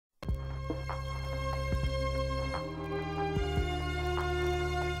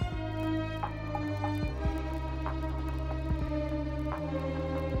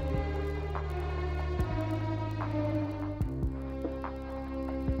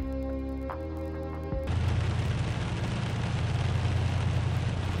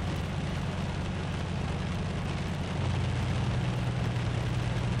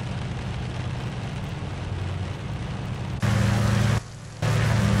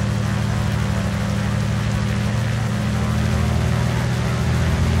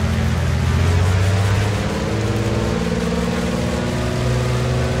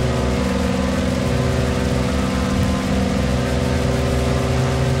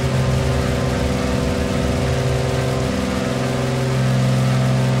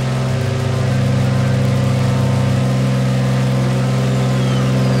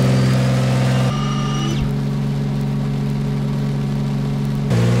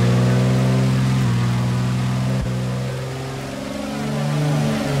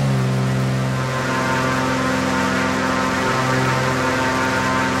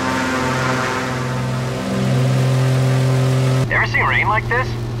rain like this?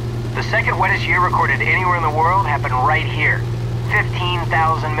 The second wettest year recorded anywhere in the world happened right here.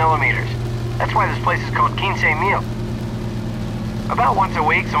 15,000 millimeters. That's why this place is called 15,000. About once a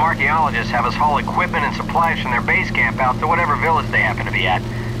week, some archaeologists have us haul equipment and supplies from their base camp out to whatever village they happen to be at.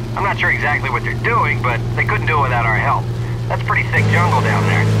 I'm not sure exactly what they're doing, but they couldn't do it without our help. That's pretty thick jungle down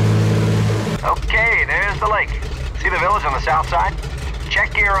there. Okay, there's the lake. See the village on the south side?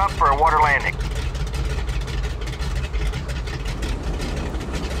 Check gear up for a water landing.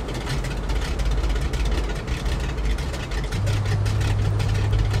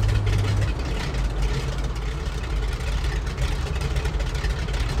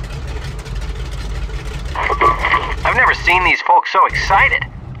 I've never seen these folks so excited.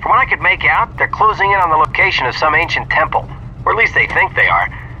 From what I could make out, they're closing in on the location of some ancient temple. Or at least they think they are.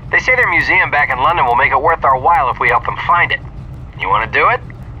 They say their museum back in London will make it worth our while if we help them find it. You want to do it?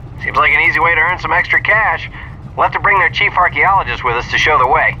 Seems like an easy way to earn some extra cash. We'll have to bring their chief archaeologist with us to show the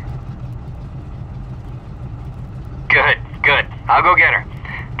way. Good. I'll go get her.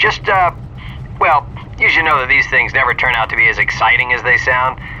 Just, well, you should know that these things never turn out to be as exciting as they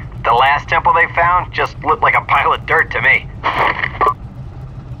sound. The last temple they found just looked like a pile of dirt to me.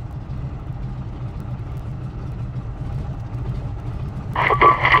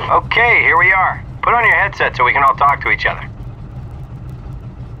 Okay, here we are. Put on your headset so we can all talk to each other.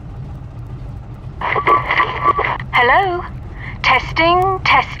 Hello? Testing.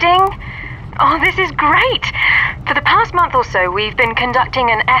 Oh, this is great! For the past month or so, we've been conducting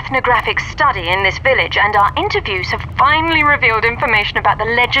an ethnographic study in this village, and our interviews have finally revealed information about the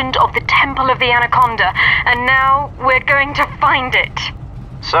legend of the Temple of the Anaconda, and now we're going to find it.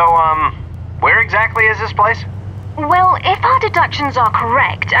 So, where exactly is this place? Well, if our deductions are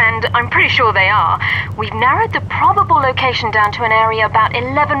correct, and I'm pretty sure they are, we've narrowed the probable location down to an area about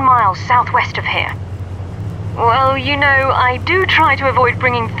 11 miles southwest of here. Well, you know, I do try to avoid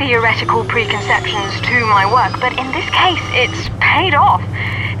bringing theoretical preconceptions to my work, but in this case, it's paid off.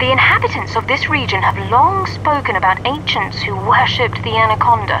 The inhabitants of this region have long spoken about ancients who worshipped the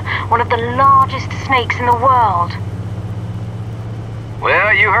anaconda, one of the largest snakes in the world.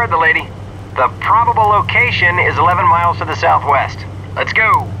 Well, you heard the lady. The probable location is 11 miles to the southwest. Let's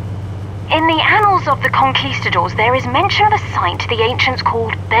go. In the annals of the conquistadors, there is mention of a site the ancients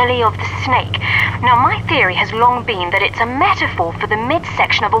called Belly of the Snake. Now, my theory has long been that it's a metaphor for the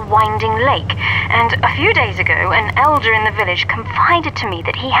midsection of a winding lake. And a few days ago, an elder in the village confided to me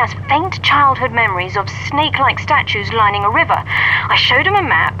that he has faint childhood memories of snake-like statues lining a river. I showed him a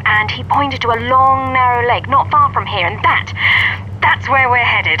map, and he pointed to a long, narrow lake not far from here, and that's where we're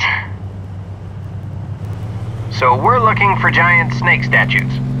headed. So we're looking for giant snake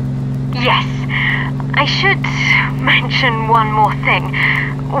statues. Yes. I should mention one more thing.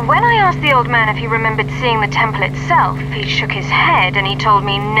 When I asked the old man if he remembered seeing the temple itself, he shook his head and he told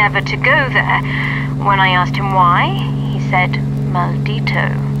me never to go there. When I asked him why, he said,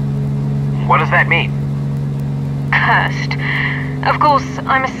 maldito. What does that mean? Cursed. Of course,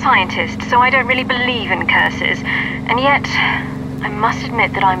 I'm a scientist, so I don't really believe in curses. And yet, I must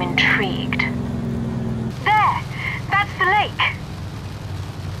admit that I'm intrigued. There! That's the lake!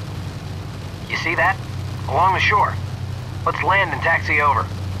 You see that? Along the shore. Let's land and taxi over.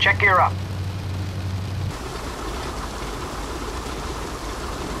 Check gear up.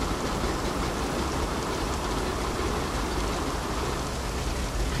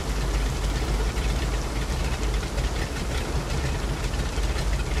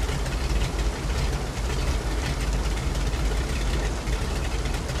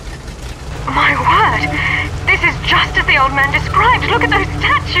 My word! This is just as the old man described. Look at those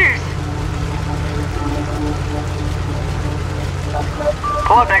statues!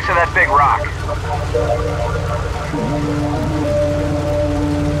 Pull up next to that big rock.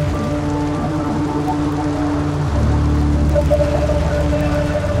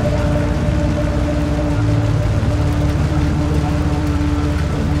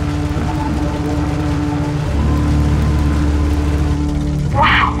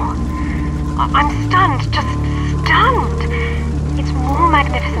 Wow! I'm stunned, just stunned. It's more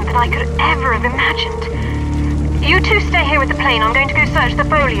magnificent than I could ever have imagined. You two stay here with the plane. I'm going to go search the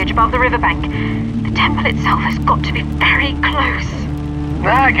foliage above the riverbank. The temple itself has got to be very close.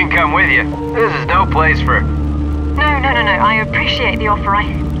 I can come with you. This is no place for... No. I appreciate the offer. I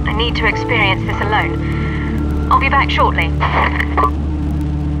need to experience this alone. I'll be back shortly.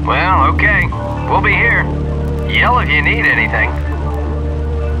 Well, okay. We'll be here. Yell if you need anything.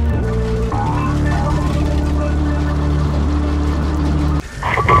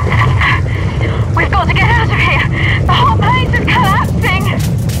 We've got to get out of here! The whole place is collapsing!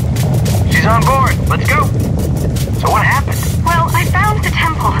 She's on board. Let's go. So what happened? Well, I found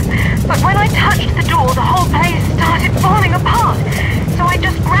people. But when I touched the door, the whole place started falling apart. So I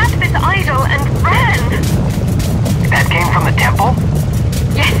just grabbed this idol and ran. That came from the temple?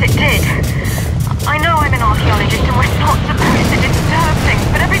 Yes, it did. I know I'm an archaeologist and we're not supposed to disturb things,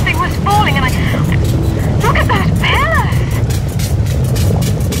 but everything was falling and Look at those pillars!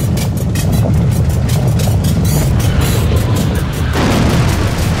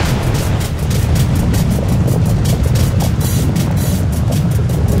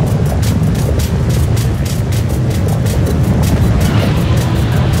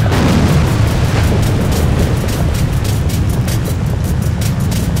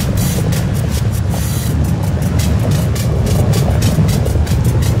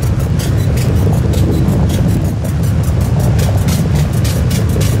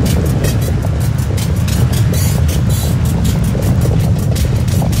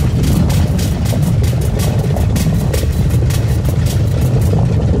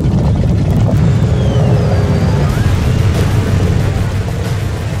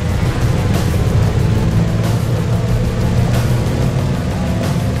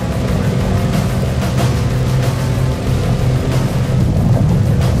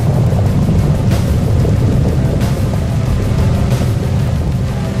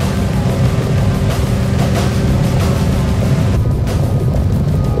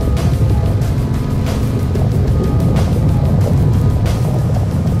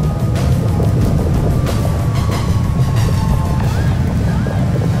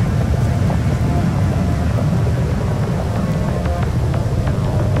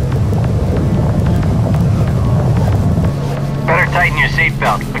 Tighten your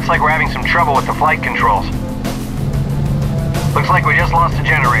seatbelt. Looks like we're having some trouble with the flight controls. Looks like we just lost the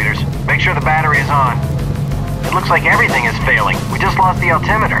generators. Make sure the battery is on. It looks like everything is failing. We just lost the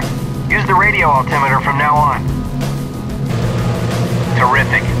altimeter. Use the radio altimeter from now on.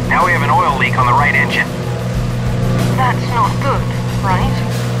 Terrific. Now we have an oil leak on the right engine. That's not good, right?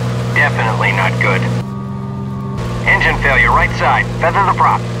 Definitely not good. Engine failure, right side. Feather the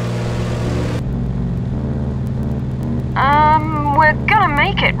prop. We're gonna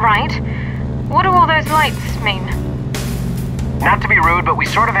make it, right? What do all those lights mean? Not to be rude, but we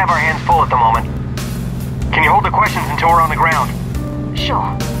sort of have our hands full at the moment. Can you hold the questions until we're on the ground? Sure.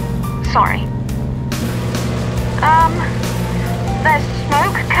 Sorry. There's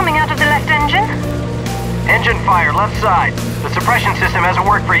smoke coming out of the left engine? Engine fire, left side. The suppression system hasn't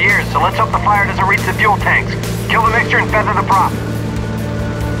worked for years, so let's hope the fire doesn't reach the fuel tanks. Kill the mixture and feather the prop.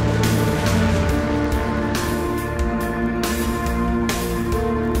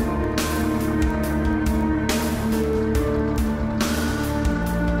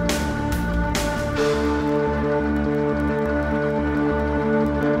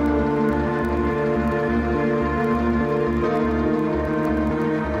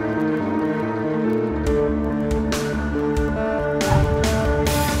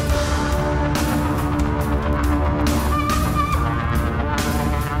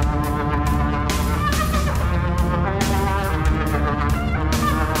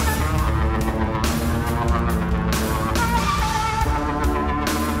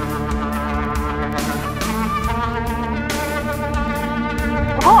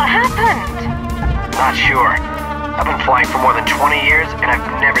 What happened? Not sure. I've been flying for more than 20 years, and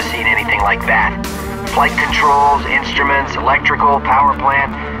I've never seen anything like that. Flight controls, instruments, electrical, power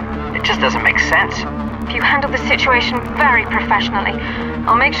plant. It just doesn't make sense. You handled the situation very professionally.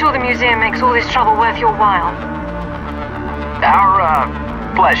 I'll make sure the museum makes all this trouble worth your while.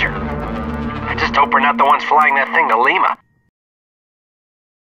 Our, pleasure. I just hope we're not the ones flying that thing to Lima.